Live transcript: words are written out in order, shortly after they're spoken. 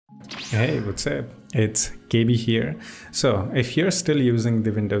Hey, what's up? It's KB here. So if you're still using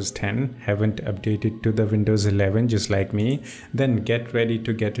the Windows 10, haven't updated to the Windows 11 just like me, then get ready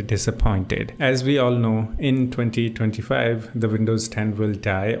to get disappointed. As we all know, in 2025, the Windows 10 will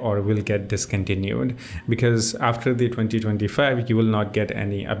die or will get discontinued, because after the 2025, you will not get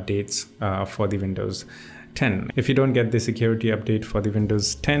any updates for the Windows 10. If you don't get the security update for the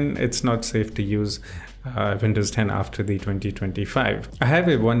Windows 10, it's not safe to use Windows 10 after the 2025. I have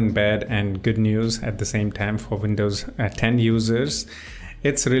a one bad and good news at the same time for Windows 10 users.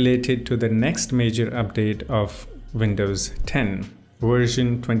 It's related to the next major update of Windows 10,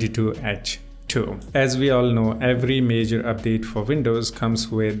 version 22H2. As we all know, every major update for Windows comes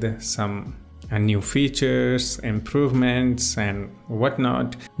with some new features, improvements, and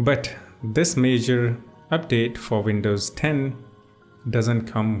whatnot. But this major update for Windows 10 doesn't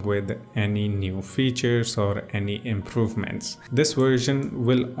come with any new features or any improvements. This version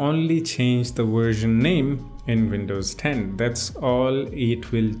will only change the version name in Windows 10. That's all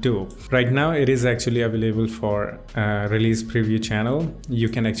it will do. Right now it is actually available for release preview channel. You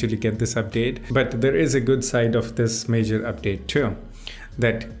can actually get this update, but there is a good side of this major update too,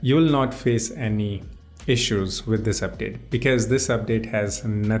 that you will not face any issues with this update, because this update has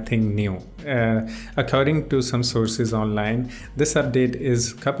nothing new. According to some sources online, this update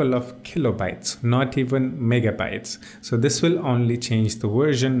is a couple of kilobytes, not even megabytes. So this will only change the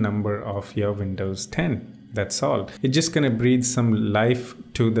version number of your Windows 10. That's all. It's just gonna breathe some life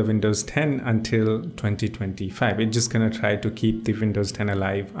to the Windows 10 until 2025. It's just gonna try to keep the Windows 10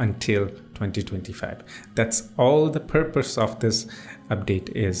 alive until 2025. That's all the purpose of this update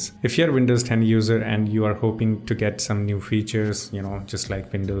is. If you're a Windows 10 user and you are hoping to get some new features, just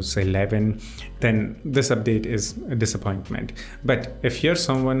like Windows 11, then this update is a disappointment. But if you're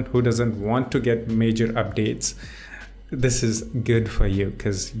someone who doesn't want to get major updates, this is good for you,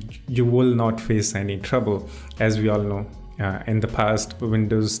 because you will not face any trouble. As we all know, in the past,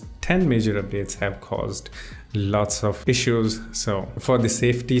 Windows 10 major updates have caused lots of issues. So for the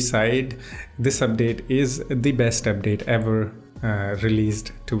safety side, this update is the best update ever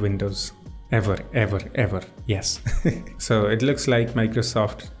released to Windows. Ever. Yes. So it looks like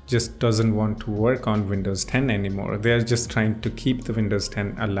Microsoft just doesn't want to work on Windows 10 anymore. They're just trying to keep the Windows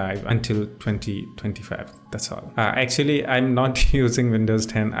 10 alive until 2025. That's all. Actually, I'm not using Windows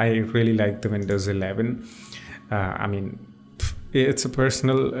 10. I really like the Windows 11. I mean, it's a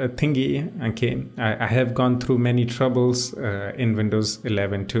personal thingy. Okay, I have gone through many troubles in Windows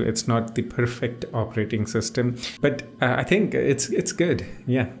 11 too. It's not the perfect operating system, but I think it's good.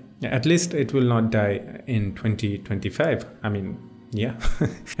 Yeah. At least it will not die in 2025. I mean, yeah.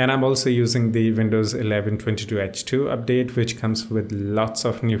 And I'm also using the Windows 11 22H2 update, which comes with lots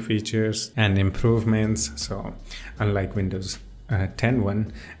of new features and improvements. So unlike Windows 10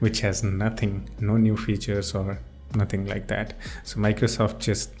 one, which has nothing, no new features or nothing like that. So Microsoft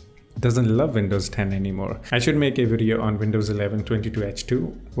just doesn't love Windows 10 anymore. I should make a video on Windows 11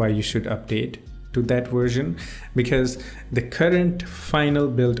 22H2, why you should update to that version, because the current final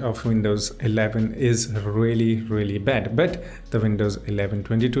build of Windows 11 is really bad, but the Windows 11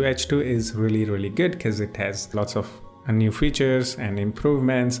 22H2 is really good, because it has lots of new features and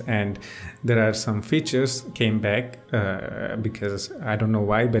improvements, and there are some features came back because I don't know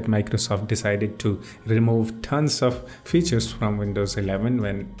why, but Microsoft decided to remove tons of features from Windows 11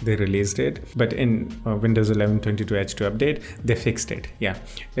 when they released it. But in Windows 11 22H2 update, they fixed it. Yeah,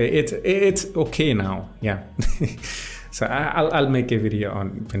 it's okay now. Yeah. So I'll make a video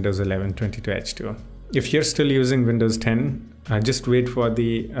on Windows 11 22H2. If you're still using Windows 10, just wait for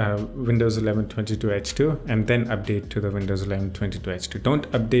the Windows 11 22H2 and then update to the Windows 11 22H2.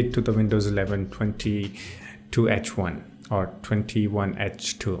 Don't update to the Windows 11 22H1 or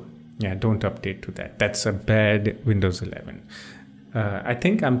 21H2. Yeah, don't update to that. That's a bad Windows 11. I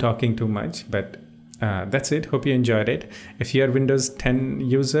think I'm talking too much, but that's it. Hope you enjoyed it. If you're a Windows 10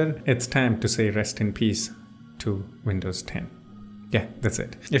 user, it's time to say rest in peace to Windows 10. Yeah, that's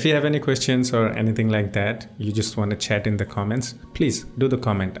it. If you have any questions or anything like that, you just want to chat in the comments, please do the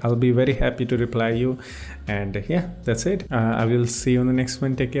comment. I'll be very happy to reply you. And yeah, that's it. I will see you on the next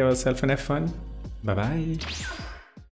one. Take care of yourself and have fun. Bye-bye.